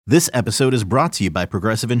This episode is brought to you by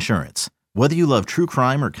Progressive Insurance. Whether you love true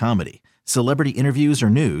crime or comedy, celebrity interviews or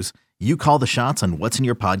news, you call the shots on what's in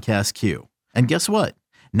your podcast queue. And guess what?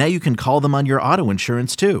 Now you can call them on your auto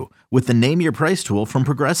insurance too with the Name Your Price tool from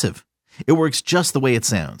Progressive. It works just the way it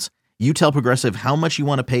sounds. You tell Progressive how much you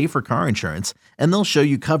want to pay for car insurance, and they'll show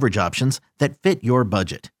you coverage options that fit your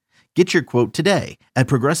budget. Get your quote today at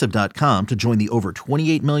Progressive.com to join the over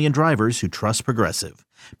 28 million drivers who trust Progressive.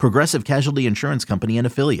 Progressive Casualty Insurance Company and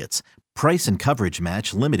Affiliates. Price and coverage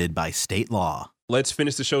match limited by state law. Let's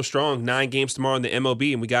finish the show strong. 9 games tomorrow in the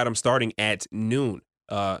MLB, and we got them starting at noon.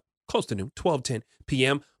 Close to noon, 12:10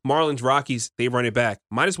 p.m. Marlins, Rockies, they run it back.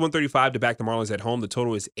 Minus 135 to back the Marlins at home. The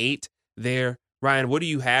total is 8 there. Ryan, what do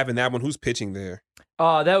you have in that one? Who's pitching there?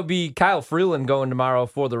 That would be Kyle Freeland going tomorrow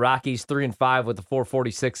for the Rockies, 3-5 with a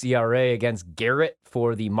 4.46 ERA against Garrett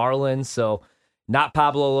for the Marlins. So not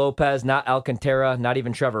Pablo Lopez, not Alcantara, not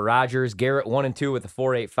even Trevor Rogers. Garrett 1-2 with a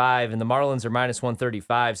 4.85, and the Marlins are minus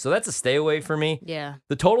 135. So that's a stay away for me. Yeah.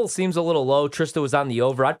 The total seems a little low. Trista was on the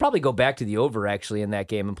over. I'd probably go back to the over actually in that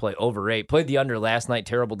game and play over 8. Played the under last night.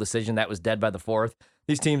 Terrible decision. That was dead by the 4th.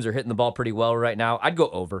 These teams are hitting the ball pretty well right now. I'd go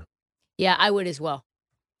over. Yeah, I would as well.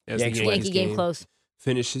 As Yankees the Yankee game close.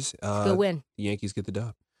 finishes. Good win. The Yankees get the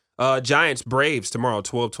dub. Giants, Braves tomorrow,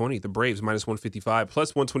 12:20. The Braves minus 155,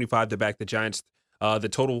 plus 125 to back the Giants. The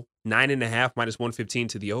total 9.5, minus 115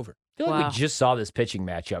 to the over. I feel like we just saw this pitching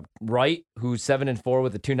matchup. Wright, who's 7-4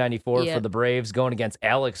 with a 294 for the Braves, going against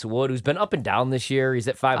Alex Wood, who's been up and down this year. He's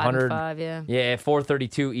at 500. 5, yeah. Yeah,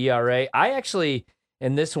 4.32 ERA. I actually,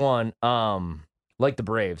 in this one, like the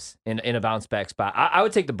Braves in a bounce back spot. I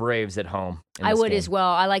would take the Braves at home. I would as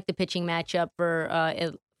well. I like the pitching matchup for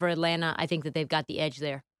Atlanta. I think that they've got the edge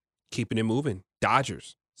there. Keeping it moving.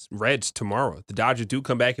 Dodgers, Reds tomorrow. The Dodgers do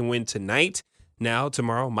come back and win tonight. Now,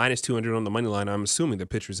 tomorrow, minus 200 on the money line. I'm assuming the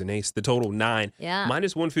pitcher's an ace. The total 9. Yeah.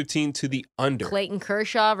 Minus 115 to the under. Clayton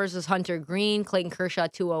Kershaw versus Hunter Green. Clayton Kershaw,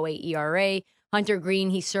 2.08 ERA. Hunter Green,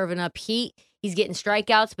 he's serving up heat. He's getting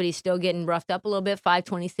strikeouts, but he's still getting roughed up a little bit.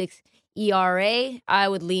 5.26 ERA. I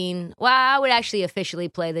would actually officially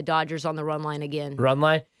play the Dodgers on the run line again. Run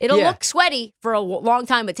line? It'll look sweaty for a long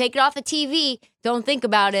time, but take it off the TV. Don't think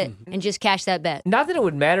about it and just cash that bet. Not that it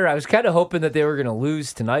would matter. I was kind of hoping that they were going to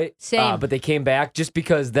lose tonight. Same. But they came back just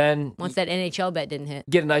because then... Once that NHL bet didn't hit.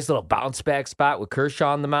 Get a nice little bounce back spot with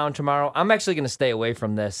Kershaw on the mound tomorrow. I'm actually going to stay away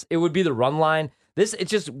from this. It would be the run line. It's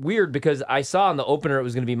just weird because I saw in the opener it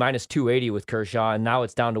was going to be minus 280 with Kershaw, and now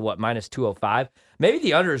it's down to minus 205. Maybe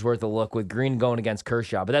the under is worth a look with Green going against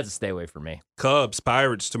Kershaw, but that's a stay away for me. Cubs,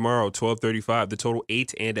 Pirates tomorrow, 12:35. The total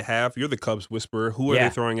 8.5. You're the Cubs whisperer. Who are they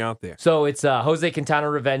throwing out there? So it's a Jose Quintana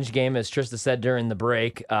revenge game, as Trista said during the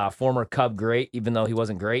break. Former Cub great, even though he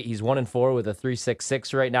wasn't great. He's 1-4 with a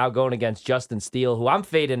 3.66 right now, going against Justin Steele, who I'm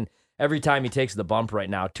fading every time he takes the bump right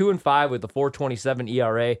now. 2-5 with a 4.27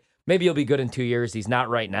 ERA. Maybe he'll be good in 2 years. He's not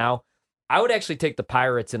right now. I would actually take the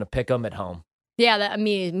Pirates and a pick 'em at home. Yeah,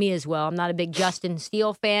 me as well. I'm not a big Justin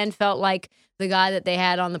Steele fan. Felt like the guy that they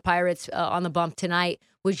had on the Pirates on the bump tonight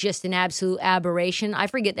was just an absolute aberration. I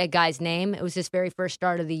forget that guy's name. It was his very first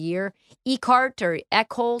start of the year. Eckhardt or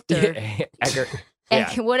Eckholt or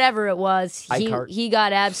Eckert. whatever it was. He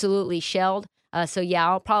got absolutely shelled. So yeah,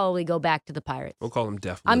 I'll probably go back to the Pirates. We'll call him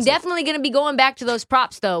Def. I'm definitely going to be going back to those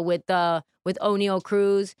props though with O'Neal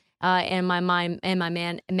Cruz and my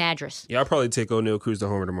man Madras. Yeah, I'll probably take O'Neal Cruz to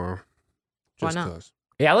homer tomorrow. Why not? Cause.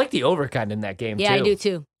 Yeah, I like the over kind in that game, Yeah, too. I do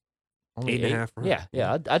too. Only 8.5.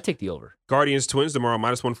 Yeah, I'd take the over. Guardians, Twins tomorrow,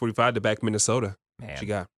 minus 145 to back Minnesota. Man. What you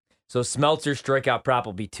got? So Smeltzer's strikeout prop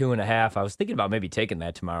will be 2.5. I was thinking about maybe taking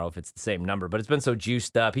that tomorrow if it's the same number, but it's been so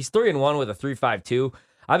juiced up. He's 3-1 with a 3.52.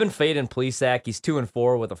 I've been fading Plesac. He's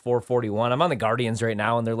 2-4 with a 4.41. I'm on the Guardians right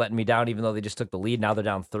now, and they're letting me down even though they just took the lead. Now they're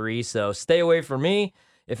down 3, so stay away from me.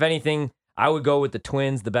 If anything, I would go with the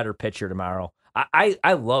Twins, the better pitcher tomorrow.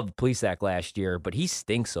 I loved Plesac last year, but he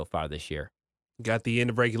stinks so far this year. Got the end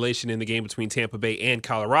of regulation in the game between Tampa Bay and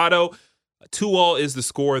Colorado. 2-2 is the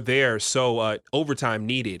score there, so overtime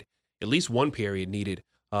needed. At least one period needed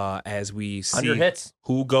as we see Under hits.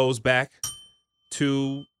 Who goes back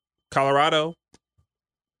to Colorado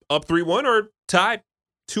up 3-1 or tied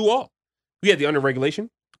 2-2. We had the under regulation.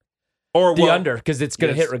 Or the under, because it's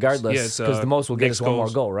going to hit regardless, because the most will get us one more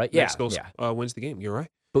goal, right? Yeah. Wins the game. You're right.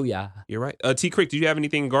 Booyah. You're right. T. Creek, do you have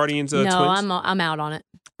anything Guardians No, Twins? I'm out on it.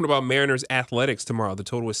 What about Mariners Athletics tomorrow? The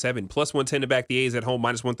total is 7. Plus 110 to back the A's at home,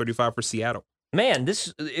 minus 135 for Seattle. Man,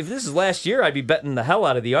 if this is last year, I'd be betting the hell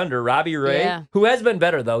out of the under. Robbie Ray, who has been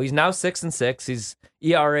better, though. He's now 6-6. His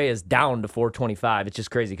ERA is down to 4.25. It's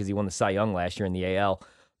just crazy because he won the Cy Young last year in the AL.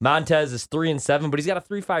 Montez is 3-7, but he's got a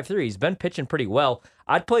 3.53. He's been pitching pretty well.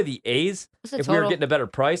 I'd play the A's What's the if we were total? getting a better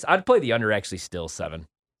price. I'd play the under actually still 7.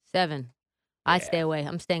 7. I'd stay away.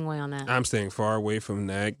 I'm staying away on that. I'm staying far away from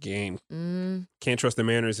that game. Mm. Can't trust the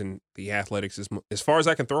Mariners and the Athletics as far as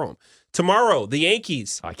I can throw them. Tomorrow, the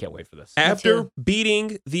Yankees, I can't wait for this. after too.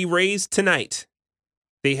 beating the Rays tonight,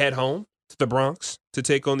 they head home to the Bronx to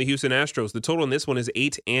take on the Houston Astros. The total in this one is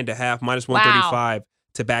 8.5, minus 135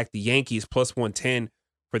 to back the Yankees, plus 110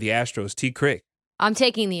 for the Astros. T. Crick. I'm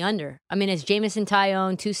taking the under. I mean, it's Jameson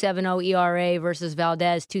Taillon, 2.70 ERA versus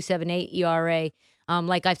Valdez, 2.78 ERA.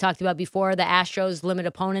 Like I've talked about before, the Astros limit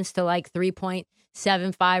opponents to like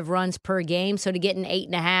 3.75 runs per game. So to get an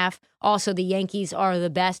 8.5, also the Yankees are the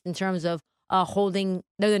best in terms of holding.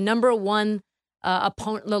 They're the number one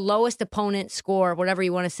opponent, the lowest opponent score, whatever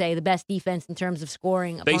you want to say, the best defense in terms of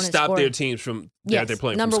scoring. They stop scoring. their teams from Yes, they're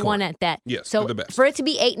playing number from one scoring. at that. Yes, so they're the best. for it to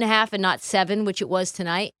be 8.5 and not 7, which it was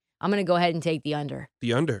tonight, I'm going to go ahead and take the under.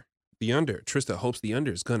 The under. Trista hopes the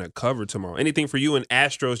under is going to cover tomorrow. Anything for you in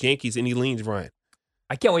Astros, Yankees, any leans, Ryan?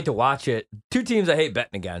 I can't wait to watch it. Two teams I hate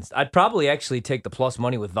betting against. I'd probably actually take the plus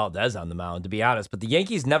money with Valdez on the mound, to be honest. But the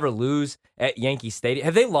Yankees never lose at Yankee Stadium.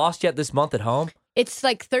 Have they lost yet this month at home? It's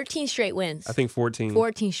like 13 straight wins. I think 14.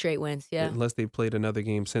 14 straight wins, yeah. Unless they played another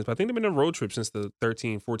game since. But I think they've been on a road trip since the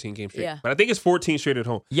 13, 14 game straight. Yeah. But I think it's 14 straight at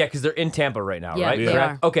home. Yeah, because they're in Tampa right now, Yeah, right? they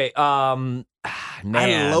Correct? are. Okay,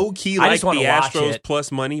 man. I low-key I like just the wanna watch Astros it.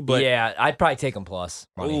 plus money, but yeah, I'd probably take them plus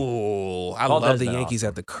money. oh, I Valdez love the been Yankees awesome.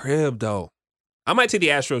 at the crib, though. I might take the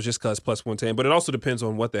Astros just because plus 110, but it also depends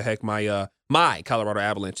on what the heck my Colorado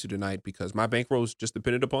Avalanche do tonight because my bankroll is just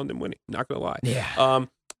dependent upon them winning. Not going to lie. Yeah.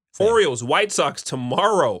 Same. Orioles, White Sox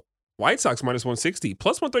tomorrow. White Sox minus 160,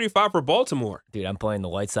 plus 135 for Baltimore. Dude, I'm playing the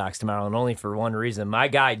White Sox tomorrow, and only for one reason. My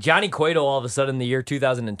guy, Johnny Cueto, all of a sudden in the year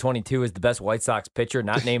 2022 is the best White Sox pitcher,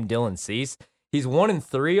 not named Dylan Cease. He's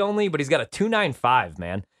 1-3 only, but he's got a 2.95,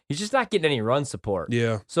 man. He's just not getting any run support.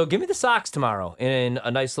 Yeah. So give me the Sox tomorrow in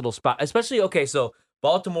a nice little spot. Especially, okay, so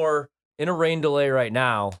Baltimore in a rain delay right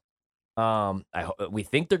now. We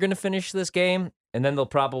think they're going to finish this game, and then they'll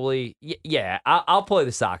probably, I'll play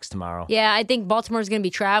the Sox tomorrow. Yeah, I think Baltimore's going to be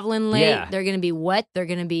traveling late. Yeah. They're going to be wet. They're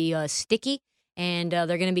going to be sticky, and they're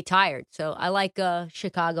going to be tired. So I like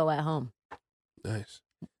Chicago at home. Nice.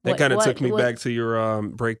 That What- kind of what- took me what- back to your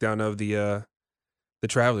breakdown of the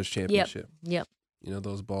Travelers Championship. Yep. You know,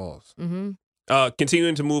 those balls. Mm-hmm.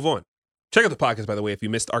 Continuing to move on. Check out the podcast, by the way, if you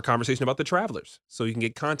missed our conversation about the Travelers, so you can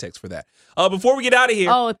get context for that. Before we get out of here,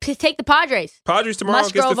 Oh, take the Padres. Padres tomorrow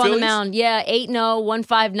against the Musgrove on the Phillies. mound. Yeah, 8-0,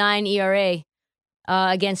 1.59 ERA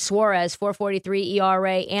against Suarez, 4.43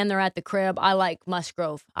 ERA, and they're at the crib. I like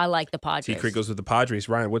Musgrove. I like the T. Padres. Crick goes with the Padres.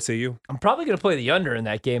 Ryan, what say you? I'm probably going to play the under in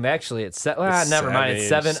that game, actually. It's It's never mind. It's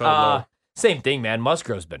 7. so low. Same thing, man.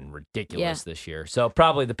 Musgrove's been ridiculous this year. So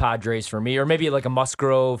probably the Padres for me, or maybe like a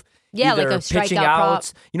Musgrove. Yeah, either like a pitching strikeout prop.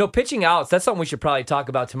 outs. You know, pitching outs, that's something we should probably talk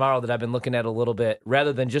about tomorrow that I've been looking at a little bit,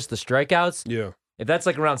 rather than just the strikeouts. Yeah. If that's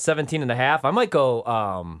like around 17.5, I might go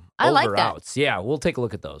I like over that. outs. Yeah, we'll take a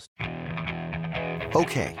look at those.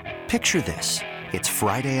 Okay, picture this. It's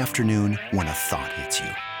Friday afternoon when a thought hits you.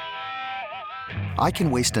 I can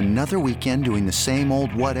waste another weekend doing the same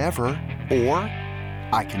old whatever, or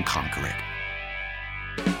I can conquer it.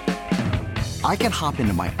 I can hop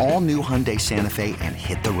into my all-new Hyundai Santa Fe and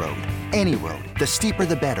hit the road. Any road. The steeper,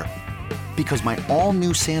 the better. Because my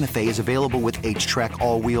all-new Santa Fe is available with H-Track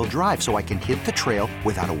all-wheel drive, so I can hit the trail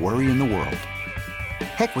without a worry in the world.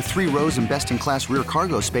 Heck, with 3 rows and best-in-class rear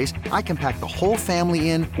cargo space, I can pack the whole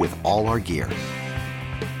family in with all our gear.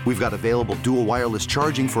 We've got available dual wireless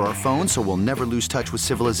charging for our phones, so we'll never lose touch with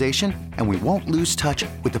civilization, and we won't lose touch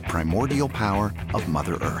with the primordial power of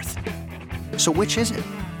Mother Earth. So which is it?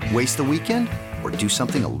 Waste the weekend or do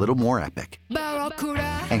something a little more epic?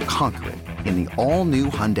 And conquer it in the all-new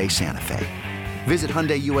Hyundai Santa Fe. Visit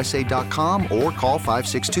HyundaiUSA.com or call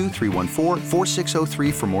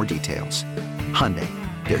 562-314-4603 for more details. Hyundai,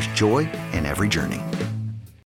 there's joy in every journey.